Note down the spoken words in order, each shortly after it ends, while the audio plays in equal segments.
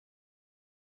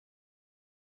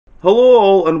Hello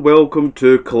all and welcome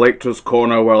to Collector's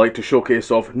Corner, where I like to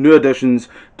showcase off new additions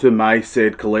to my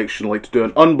said collection. I like to do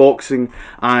an unboxing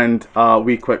and a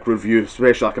wee quick review,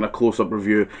 especially like in a close-up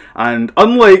review. And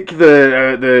unlike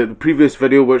the previous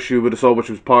video which you would have saw, which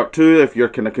was part 2, if you're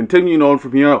kind of continuing on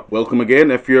from here, welcome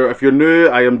again. If you're new,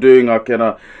 I am doing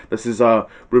this is a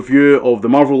review of the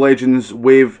Marvel Legends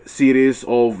Wave series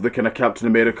of the kind of Captain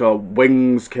America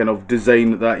wings kind of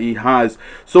design that he has.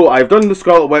 So I've done the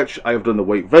Scarlet Witch, I've done the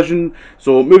White Vision.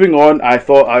 So moving on, I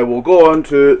thought I will go on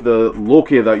to the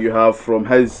Loki that you have from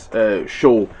his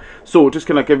show. So just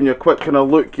kind of giving you a quick kind of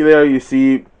look there. You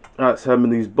see that's him in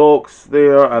these box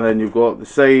there, and then you've got the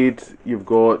side. You've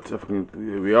got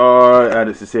here we are, and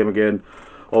it's the same again,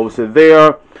 obviously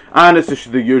there, and it's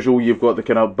just the usual. You've got the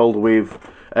kind of Build Wave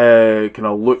kind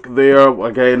of look there.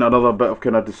 Again, another bit of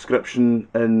kind of description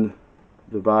in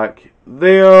the back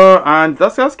there, and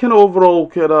that's kind of overall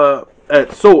kind of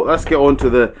it. So let's get on to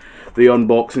the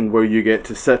unboxing, where you get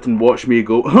to sit and watch me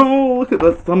go, oh, look at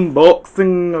this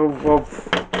unboxing of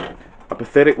a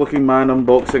pathetic looking man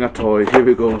unboxing a toy. Here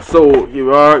we go. So here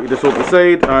we are. You just open the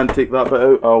side and take that bit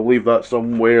out. I'll leave that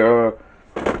somewhere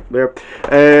there.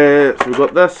 So we've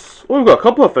got this. Oh, we've got a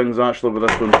couple of things actually with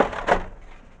this one.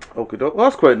 Okay, well,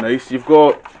 that's quite nice. You've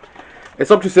got,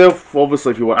 it's up to yourself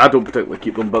obviously if you want. I don't particularly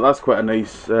keep them, but that's quite a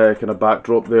nice kind of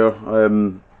backdrop there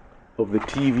of the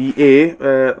TVA.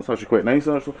 That's actually quite nice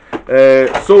actually.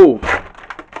 So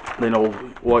then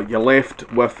what you're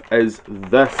left with is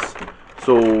this.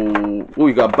 So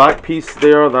you got a back piece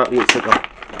there that looks like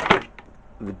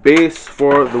the base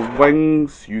for the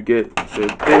wings. You get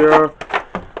there.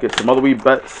 Get some other wee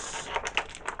bits.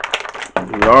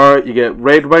 Here we are. You get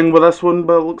red wing with this one,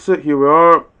 but it looks it. Here we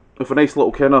are, with a nice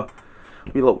little kind of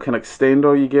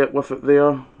extender you get with it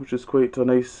there, which is quite a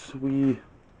nice wee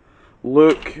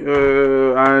look.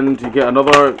 And you get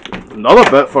another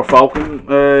bit for Falcon.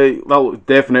 That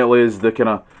definitely is the kind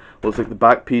of looks like the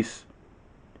back piece.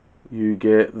 You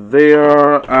get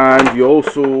there, and you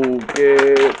also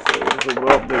get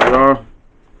there we are.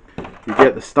 You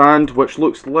get the stand, which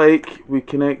looks like we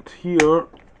connect here.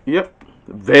 Yep.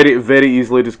 Very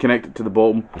easily just connect it to the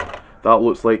bottom. That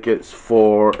looks like it's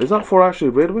for, is that for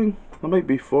actually Red Wing? That might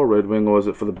be for Red Wing, or is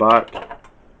it for the back?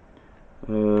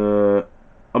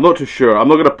 I'm not too sure. I'm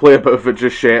not going to play about with it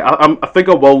just yet. I think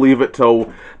I will leave it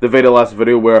till the very last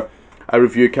video where I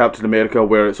review Captain America,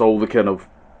 where it's all the kind of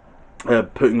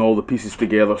putting all the pieces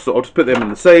together. So I'll just put them on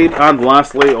the side. And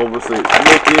lastly, obviously, it's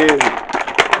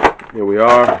Loki. Here we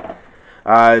are.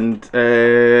 And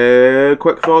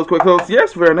quick thoughts.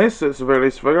 Yes, very nice. It's a very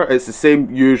nice figure. It's the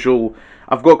same usual.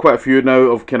 I've got quite a few now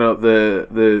of kind of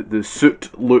the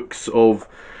suit looks of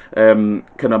kind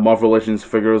of Marvel Legends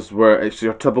figures, where it's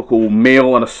your typical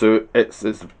male in a suit. It's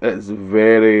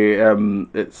very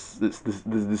it's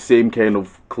the same kind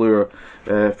of clear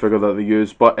figure that they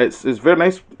use, but it's very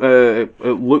nice. It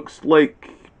looks like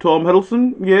Tom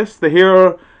Hiddleston. Yes, the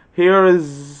hair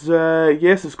is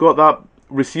yes, it's got that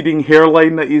receding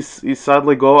hairline that he's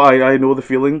sadly got. I know the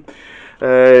feeling.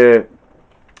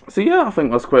 So yeah, I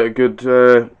think that's quite a good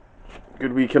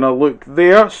wee kind of look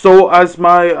there. So as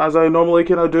I normally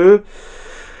kind of do,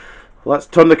 let's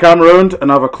turn the camera around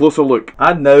and have a closer look.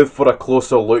 And now for a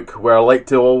closer look, where I like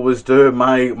to always do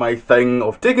my thing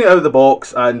of taking it out of the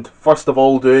box and first of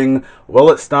all doing,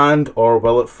 will it stand or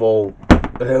will it fall?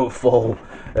 It'll fall.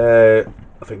 I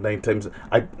think 9 times.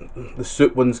 The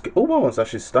suit one's, oh wow, it's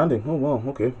actually standing. Oh wow,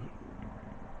 okay.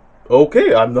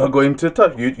 Okay, I'm not going to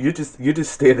touch you. You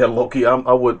just stay there, Loki. I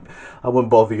wouldn't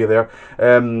bother you there,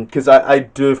 because I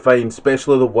do find,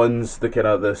 especially the ones, the kind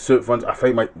of the suit ones, I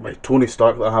find my Tony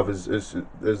Stark that I have is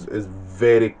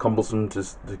very cumbersome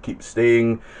to keep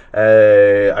staying.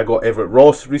 I got Everett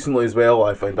Ross recently as well.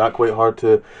 I find that quite hard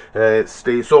to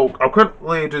stay. So I'll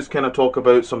quickly just kind of talk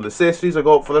about some of the accessories I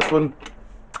got for this one.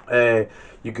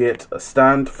 You get a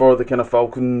stand for the kind of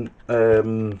Falcon,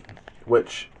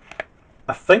 which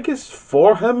I think is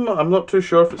for him. I'm not too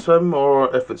sure if it's him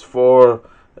or if it's for,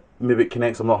 maybe it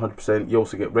connects, I'm not 100%. You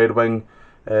also get Red Wing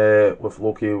with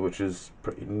Loki, which is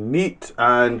pretty neat.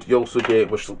 And you also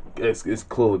get, which is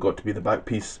clearly got to be the back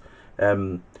piece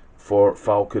for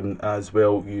Falcon as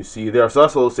well, you see there. So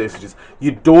that's all the accessories.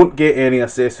 You don't get any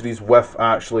accessories with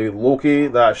actually Loki.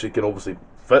 That actually can obviously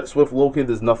fits with Loki.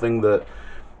 There's nothing that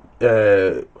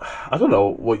I don't know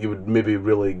what you would maybe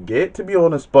really get, to be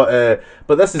honest, but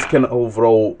this is kind of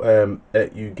overall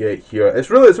it you get here.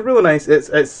 It's really nice.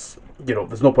 It's you know,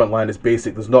 there's no point lying. It's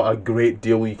basic. There's not a great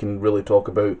deal you can really talk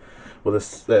about with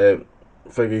this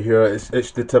figure here. It's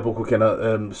the typical kind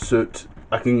of suit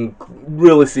I can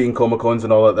really see in Comic Cons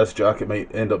and all that this jacket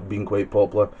might end up being quite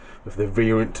popular with the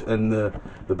variant in the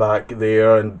back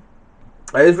there, and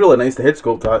it is really nice. The head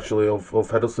sculpt actually of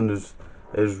Hiddleston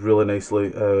is really nicely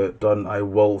done. I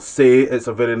will say it's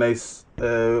a very nice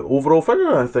overall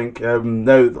figure. I think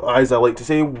now, as I like to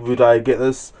say, would I get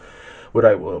this? Would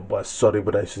I?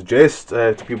 Would I suggest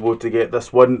to people to get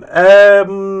this one? I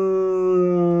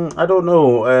don't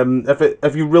know.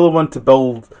 If you really want to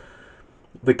build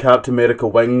the Captain America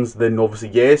wings, then obviously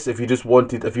yes. If you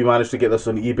managed to get this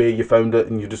on eBay, you found it,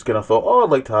 and you just kind of thought, oh,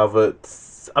 I'd like to have it.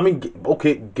 I mean,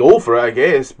 okay, go for it, I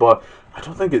guess. But I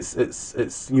don't think it's I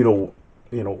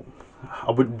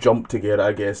wouldn't jump to get it.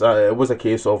 I guess it was a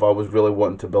case of I was really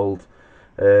wanting to build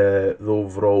the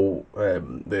overall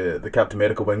the Captain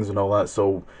America wings and all that.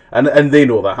 So and they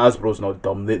know that Hasbro's not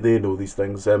dumb. They know these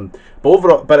things.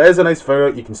 But it is a nice figure.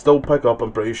 You can still pick up.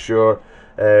 I'm pretty sure.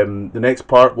 The next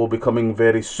part will be coming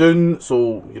very soon,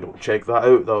 so check that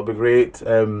out. That'll be great.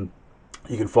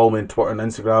 You can follow me on Twitter and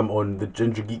Instagram on the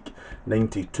Ginger Geek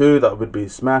 92. That would be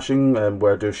smashing,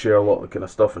 where I do share a lot of kind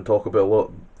of stuff and talk about a lot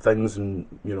of things, and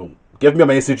give me a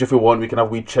message if you want. We can have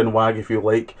a wee chin wag if you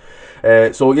like.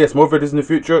 So yes, more videos in the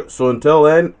future. So until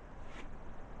then,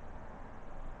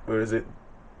 where is it?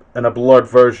 In a blurred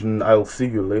version, I'll see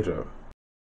you later.